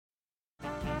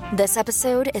This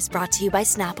episode is brought to you by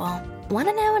Snapple. Want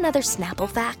to know another Snapple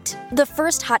fact? The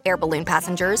first hot air balloon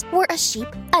passengers were a sheep,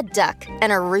 a duck,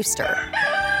 and a rooster.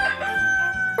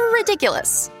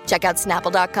 Ridiculous. Check out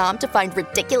Snapple.com to find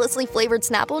ridiculously flavored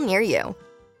Snapple near you.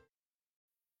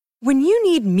 When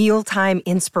you need mealtime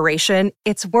inspiration,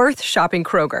 it's worth shopping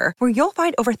Kroger, where you'll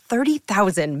find over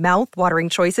 30,000 mouth-watering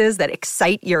choices that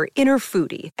excite your inner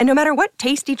foodie. And no matter what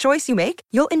tasty choice you make,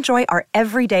 you'll enjoy our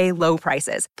everyday low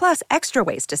prices, plus extra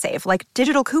ways to save, like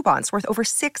digital coupons worth over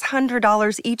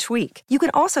 $600 each week. You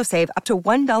can also save up to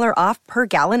 $1 off per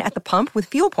gallon at the pump with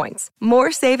fuel points.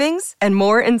 More savings and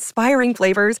more inspiring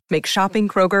flavors make shopping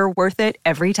Kroger worth it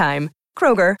every time.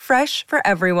 Kroger, fresh for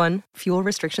everyone. Fuel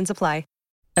restrictions apply.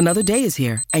 Another day is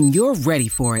here, and you're ready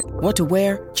for it. What to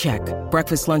wear? Check.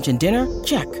 Breakfast, lunch, and dinner?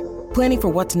 Check. Planning for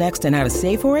what's next and how to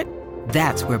save for it?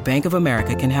 That's where Bank of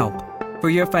America can help. For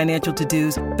your financial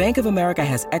to-dos, Bank of America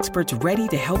has experts ready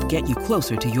to help get you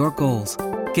closer to your goals.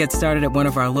 Get started at one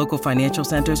of our local financial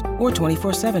centers or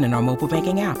 24/7 in our mobile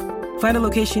banking app. Find a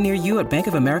location near you at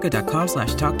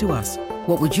bankofamerica.com/talktous.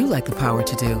 What would you like the power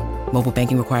to do? Mobile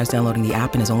banking requires downloading the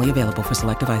app and is only available for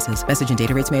select devices. Message and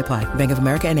data rates may apply. Bank of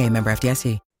America N.A., member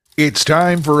FDIC. It's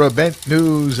time for Event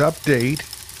News Update.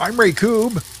 I'm Ray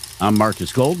Koob. I'm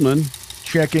Marcus Goldman.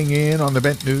 Checking in on the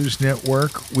Event News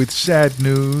Network with sad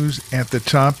news at the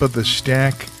top of the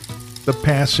stack. The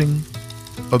passing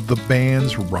of the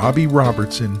band's Robbie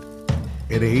Robertson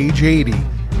at age 80,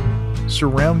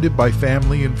 surrounded by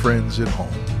family and friends at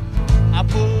home. I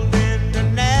pulled into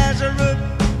Nazareth,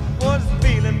 was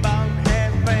feeling about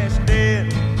half-past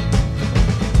dead.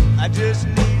 I just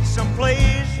need some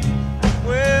place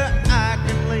where I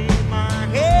can lay my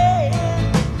head.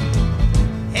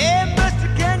 Hey, mister,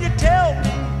 can you tell me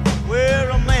where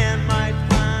a man might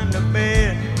find a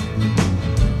bed?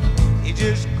 He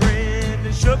just grinned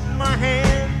and shook my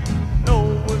hand.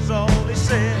 No was all he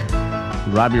said.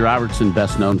 Robbie Robertson,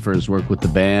 best known for his work with the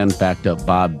band, backed up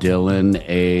Bob Dylan,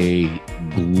 a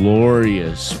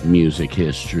glorious music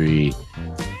history.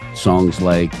 Songs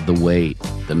like The Wait,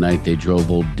 The Night They Drove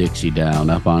Old Dixie Down,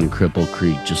 Up on Cripple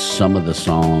Creek, just some of the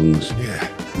songs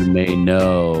you may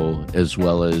know, as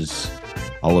well as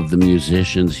all of the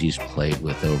musicians he's played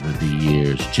with over the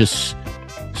years. Just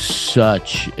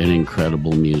such an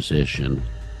incredible musician.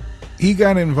 He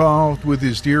got involved with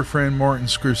his dear friend Martin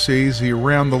Scorsese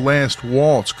around The Last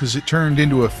Waltz because it turned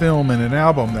into a film and an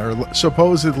album, their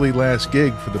supposedly last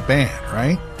gig for the band,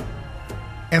 right?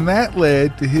 And that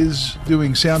led to his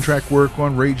doing soundtrack work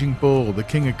on Raging Bull, The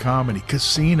King of Comedy,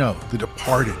 Casino, The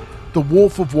Departed, The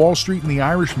Wolf of Wall Street, and The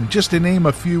Irishman, just to name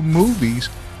a few movies.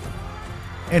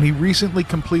 And he recently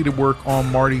completed work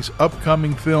on Marty's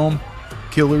upcoming film,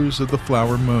 Killers of the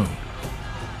Flower Moon.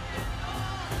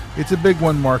 It's a big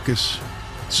one, Marcus.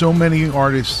 So many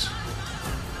artists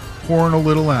pouring a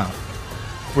little out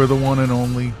for the one and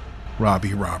only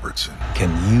Robbie Robertson.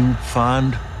 Can you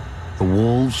find the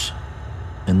wolves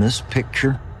in this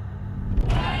picture?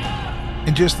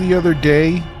 And just the other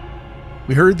day,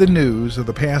 we heard the news of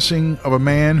the passing of a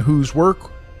man whose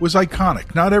work was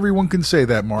iconic. Not everyone can say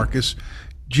that, Marcus.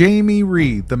 Jamie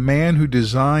Reed, the man who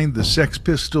designed the Sex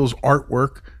Pistols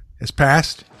artwork, has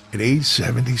passed at age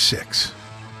 76.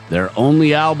 Their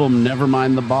only album,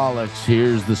 Nevermind the Bollocks,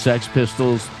 here's the Sex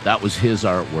Pistols. That was his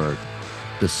artwork.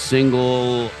 The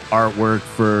single artwork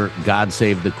for God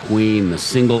Save the Queen, the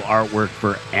single artwork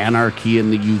for Anarchy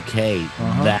in the UK.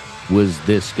 That was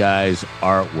this guy's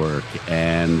artwork.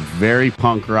 And very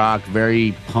punk rock,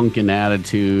 very punk in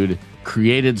attitude.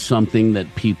 Created something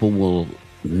that people will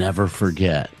never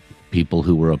forget. People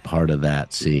who were a part of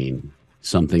that scene.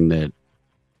 Something that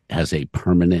has a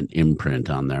permanent imprint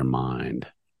on their mind.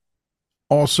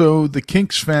 Also, the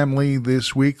Kinks family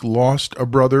this week lost a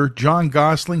brother. John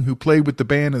Gosling, who played with the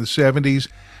band in the 70s,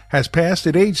 has passed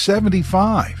at age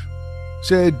 75.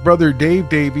 Said brother Dave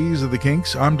Davies of the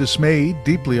Kinks, "I'm dismayed,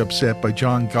 deeply upset by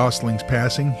John Gosling's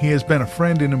passing. He has been a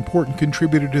friend and important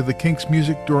contributor to the Kinks'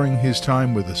 music during his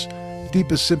time with us.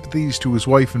 Deepest sympathies to his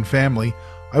wife and family.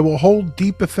 I will hold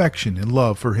deep affection and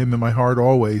love for him in my heart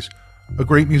always. A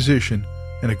great musician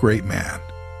and a great man."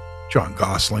 John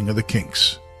Gosling of the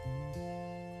Kinks.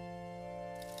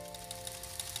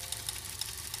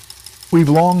 We've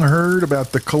long heard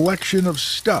about the collection of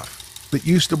stuff that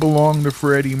used to belong to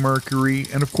Freddie Mercury,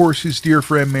 and of course his dear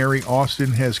friend Mary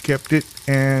Austin has kept it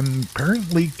and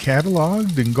apparently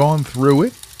cataloged and gone through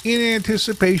it in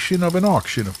anticipation of an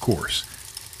auction, of course.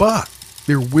 But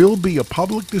there will be a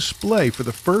public display for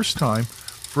the first time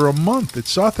for a month at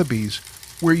Sotheby's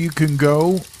where you can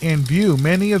go and view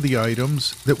many of the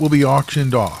items that will be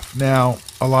auctioned off. Now,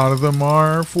 a lot of them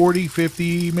are 40,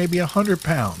 50, maybe 100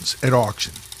 pounds at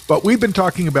auction. But we've been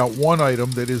talking about one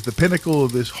item that is the pinnacle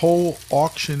of this whole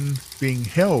auction being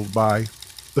held by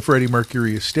the Freddie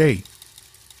Mercury estate.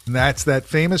 And that's that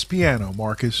famous piano,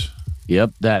 Marcus.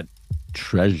 Yep, that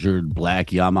treasured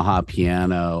black Yamaha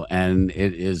piano. And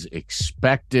it is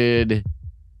expected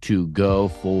to go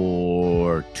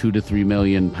for £2 to £3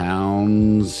 million.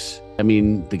 I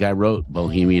mean, the guy wrote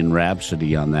Bohemian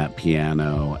Rhapsody on that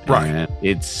piano. Right. And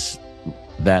it's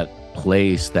that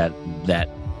place, that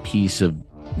piece of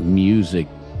music.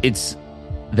 It's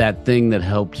that thing that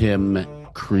helped him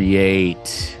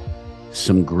create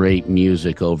some great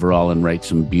music overall and write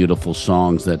some beautiful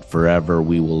songs that forever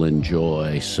we will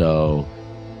enjoy. So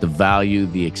the value,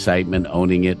 the excitement,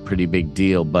 owning it, pretty big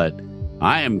deal. But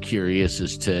I am curious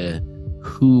as to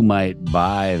who might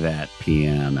buy that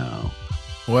piano.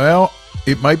 Well,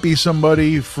 it might be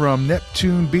somebody from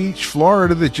Neptune Beach,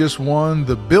 Florida that just won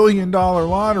the $1 billion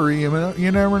lottery. I mean,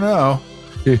 you never know.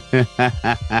 Could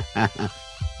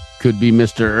be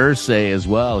Mr. Irsay as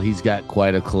well. He's got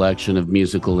quite a collection of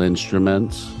musical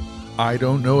instruments. I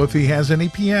don't know if he has any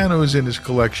pianos in his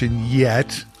collection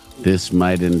yet. This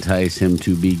might entice him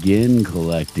to begin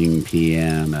collecting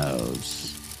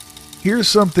pianos. Here's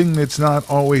something that's not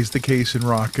always the case in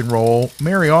rock and roll.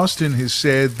 Mary Austin has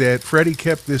said that Freddie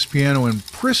kept this piano in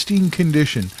pristine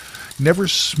condition, never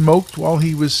smoked while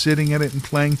he was sitting at it and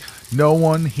playing. No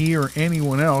one, he or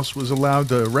anyone else, was allowed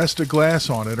to rest a glass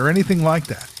on it or anything like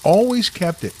that. Always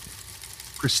kept it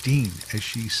pristine, as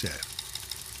she said.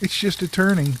 It's just a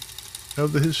turning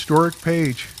of the historic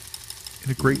page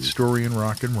in a great story in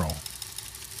rock and roll.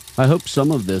 I hope some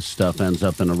of this stuff ends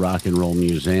up in a rock and roll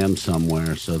museum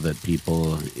somewhere so that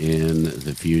people in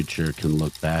the future can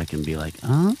look back and be like,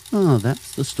 oh,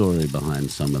 that's the story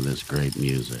behind some of this great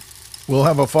music. We'll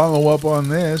have a follow-up on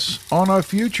this on a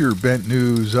future Bent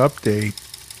News update.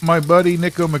 My buddy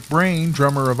Nico McBrain,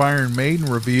 drummer of Iron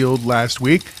Maiden, revealed last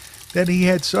week that he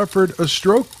had suffered a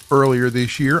stroke earlier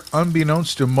this year,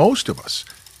 unbeknownst to most of us.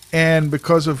 And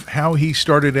because of how he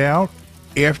started out,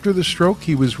 after the stroke,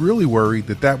 he was really worried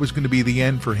that that was going to be the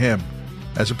end for him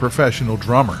as a professional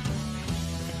drummer.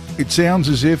 It sounds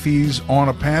as if he's on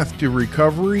a path to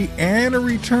recovery and a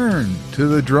return to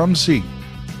the drum seat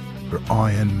for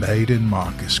Iron Maiden,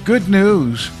 Marcus. Good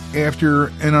news after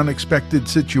an unexpected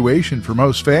situation for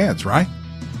most fans, right?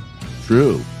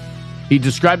 True. He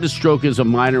described the stroke as a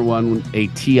minor one, a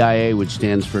TIA, which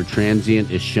stands for transient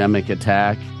ischemic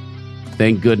attack.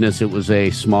 Thank goodness it was a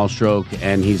small stroke,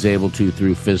 and he's able to,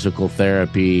 through physical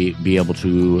therapy, be able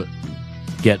to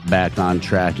get back on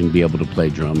track and be able to play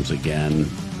drums again.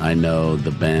 I know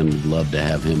the band would love to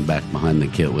have him back behind the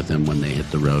kit with him when they hit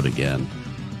the road again.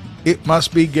 It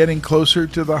must be getting closer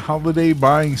to the holiday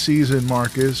buying season,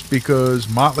 Marcus, because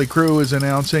Motley Crue is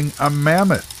announcing a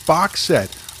mammoth box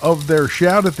set of their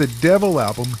Shout at the Devil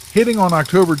album, hitting on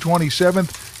October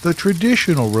 27th, the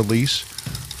traditional release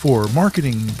for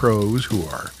marketing pros who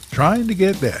are trying to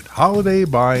get that holiday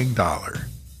buying dollar.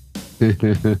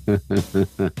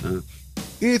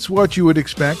 It's what you would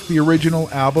expect, the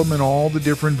original album and all the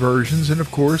different versions, and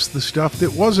of course the stuff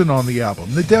that wasn't on the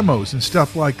album, the demos and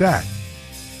stuff like that.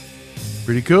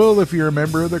 Pretty cool if you're a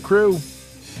member of the Crew.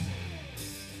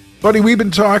 Buddy, we've been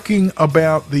talking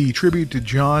about the tribute to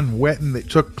John Wetton that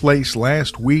took place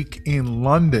last week in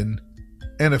London.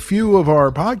 And a few of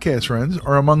our podcast friends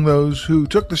are among those who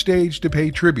took the stage to pay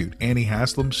tribute. Annie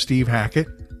Haslam, Steve Hackett,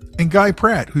 and Guy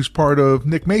Pratt, who's part of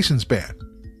Nick Mason's band.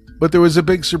 But there was a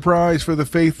big surprise for the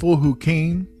faithful who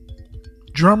came.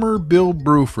 Drummer Bill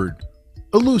Bruford,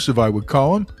 elusive I would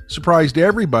call him, surprised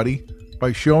everybody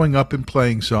by showing up and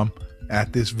playing some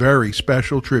at this very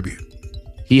special tribute.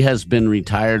 He has been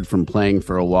retired from playing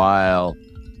for a while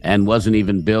and wasn't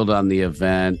even billed on the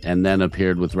event, and then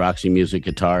appeared with Roxy Music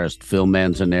guitarist Phil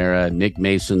Manzanera, Nick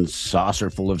Mason's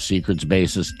Saucerful of Secrets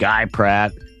bassist Guy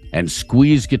Pratt, and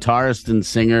Squeeze guitarist and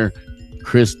singer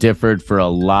Chris Difford for a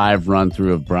live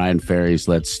run-through of Brian Ferry's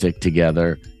Let's Stick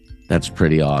Together. That's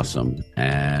pretty awesome.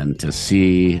 And to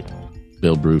see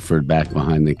Bill Bruford back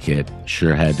behind the kit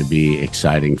sure had to be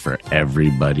exciting for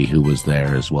everybody who was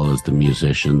there, as well as the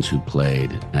musicians who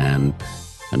played. And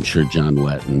I'm sure John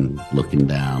Wetton, looking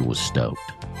down, was stoked.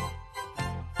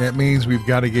 That means we've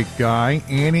got to get Guy,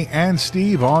 Annie, and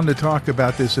Steve on to talk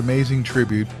about this amazing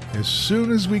tribute as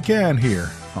soon as we can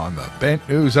here on the Bent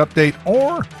News Update,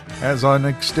 or as an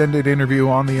extended interview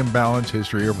on the imbalanced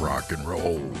history of rock and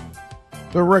roll.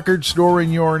 The record store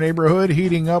in your neighborhood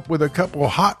heating up with a couple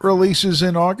hot releases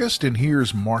in August, and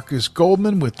here's Marcus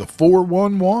Goldman with the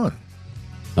 411.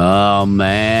 Oh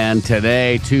man,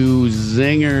 today 2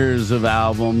 zingers of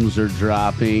albums are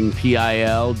dropping.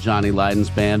 PIL, Johnny Lydon's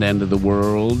band End of the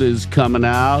World, is coming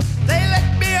out. They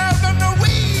let me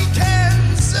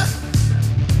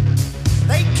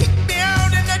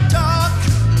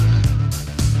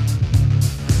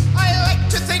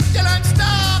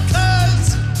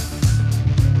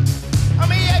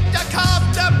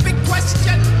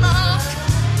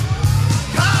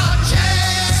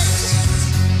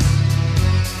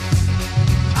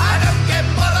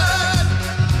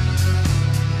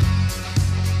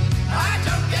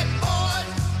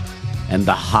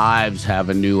Hives have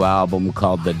a new album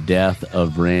called The Death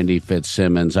of Randy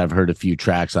Fitzsimmons. I've heard a few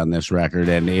tracks on this record,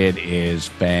 and it is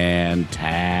fantastic.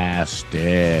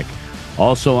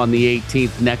 Also on the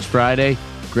 18th, next Friday,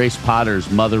 Grace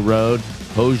Potter's Mother Road,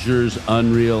 Hosier's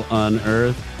Unreal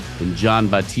Unearthed, and John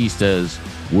Batista's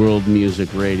World Music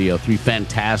Radio. 3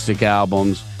 fantastic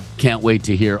albums. Can't wait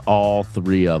to hear all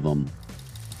 3 of them.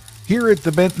 Here at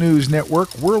the Bent News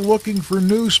Network, we're looking for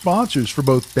new sponsors for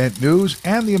both Bent News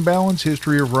and the Imbalanced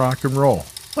History of Rock and Roll.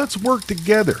 Let's work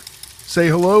together. Say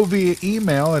hello via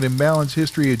email at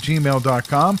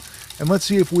imbalancedhistory@gmail.com, and let's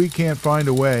see if we can't find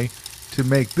a way to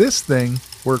make this thing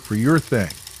work for your thing.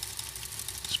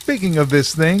 Speaking of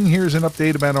this thing, here's an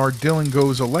update about our Dylan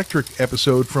Goes Electric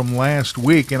episode from last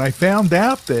week, and I found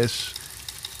out this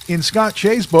in Scott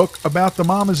Shea's book about the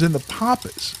Mamas and the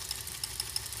Papas.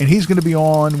 And he's going to be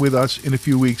on with us in a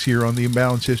few weeks here on the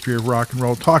Imbalanced History of Rock and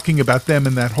Roll, talking about them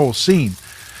and that whole scene.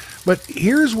 But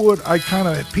here's what I kind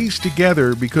of pieced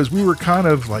together, because we were kind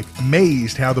of like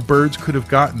amazed how the Byrds could have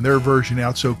gotten their version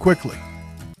out so quickly.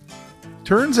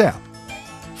 Turns out,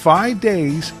 5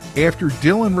 days after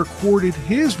Dylan recorded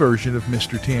his version of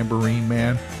Mr. Tambourine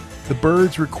Man, the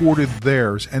Byrds recorded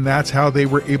theirs, and that's how they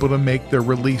were able to make their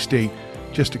release date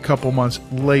just a couple months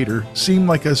later seem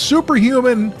like a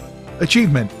superhuman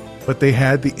achievement. But they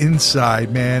had the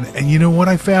inside, man. And you know what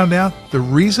I found out? The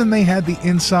reason they had the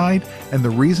inside and the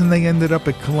reason they ended up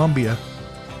at Columbia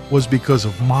was because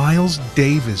of Miles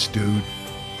Davis, dude.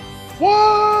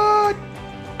 What?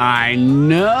 I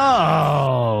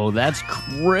know. That's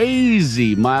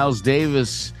crazy. Miles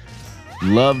Davis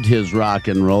loved his rock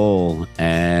and roll,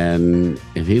 and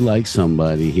if he liked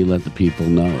somebody, he let the people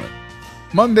know it.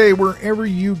 Monday, wherever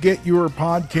you get your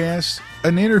podcasts,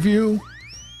 an interview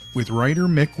with writer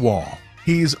Mick Wall.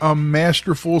 He's a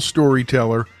masterful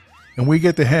storyteller, and we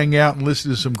get to hang out and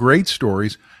listen to some great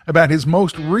stories about his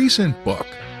most recent book.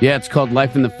 Yeah, it's called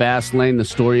Life in the Fast Lane, the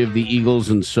story of the Eagles,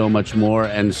 and so much more.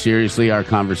 And seriously, our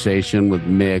conversation with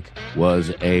Mick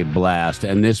was a blast.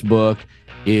 And this book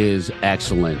is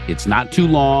excellent. It's not too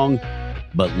long,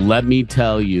 but let me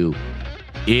tell you,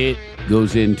 it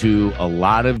goes into a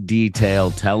lot of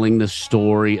detail telling the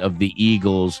story of the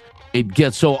Eagles. It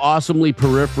gets so awesomely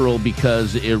peripheral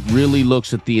because it really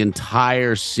looks at the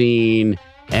entire scene,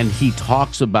 and he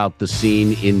talks about the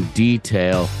scene in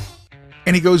detail.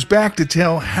 And he goes back to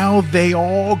tell how they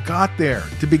all got there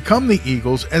to become the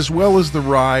Eagles, as well as the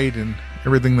ride and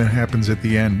everything that happens at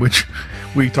the end, which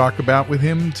we talk about with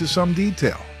him to some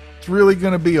detail. It's really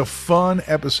going to be a fun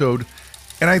episode,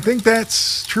 and I think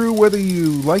that's true whether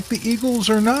you like the Eagles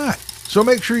or not. So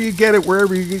make sure you get it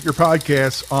wherever you get your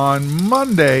podcasts on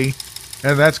Monday.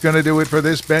 And that's going to do it for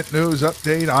this Bent News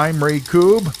Update. I'm Ray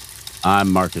Koob. I'm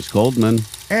Marcus Goldman.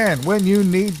 And when you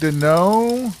need to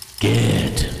know,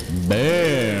 get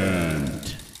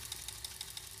bent.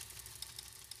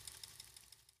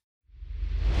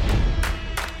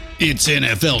 It's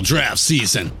NFL draft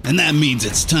season, and that means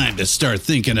it's time to start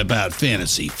thinking about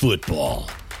fantasy football.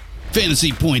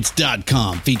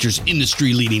 FantasyPoints.com features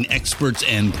industry-leading experts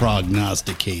and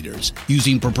prognosticators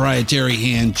using proprietary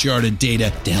hand-charted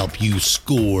data to help you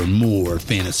score more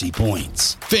fantasy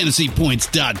points.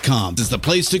 FantasyPoints.com is the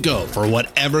place to go for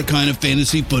whatever kind of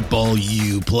fantasy football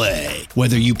you play.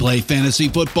 Whether you play fantasy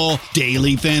football,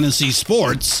 daily fantasy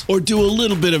sports, or do a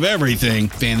little bit of everything,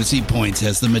 Fantasy Points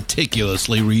has the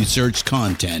meticulously researched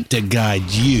content to guide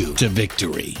you to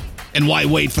victory. And why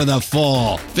wait for the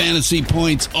fall? Fantasy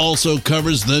Points also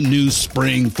covers the new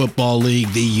spring football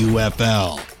league, the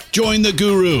UFL. Join the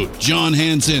guru, John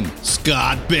Hansen,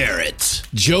 Scott Barrett,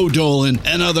 Joe Dolan,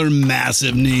 and other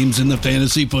massive names in the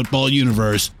fantasy football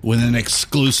universe with an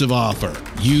exclusive offer.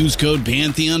 Use code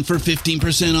Pantheon for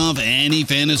 15% off any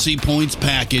Fantasy Points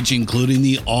package, including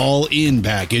the all-in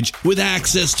package, with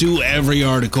access to every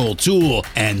article, tool,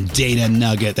 and data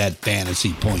nugget that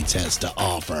Fantasy Points has to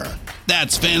offer.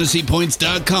 That's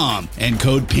FantasyPoints.com and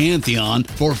code Pantheon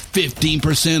for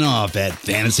 15% off at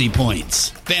Fantasy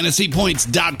Points.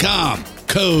 FantasyPoints.com,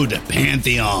 code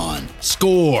Pantheon.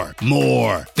 Score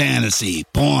more fantasy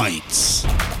points.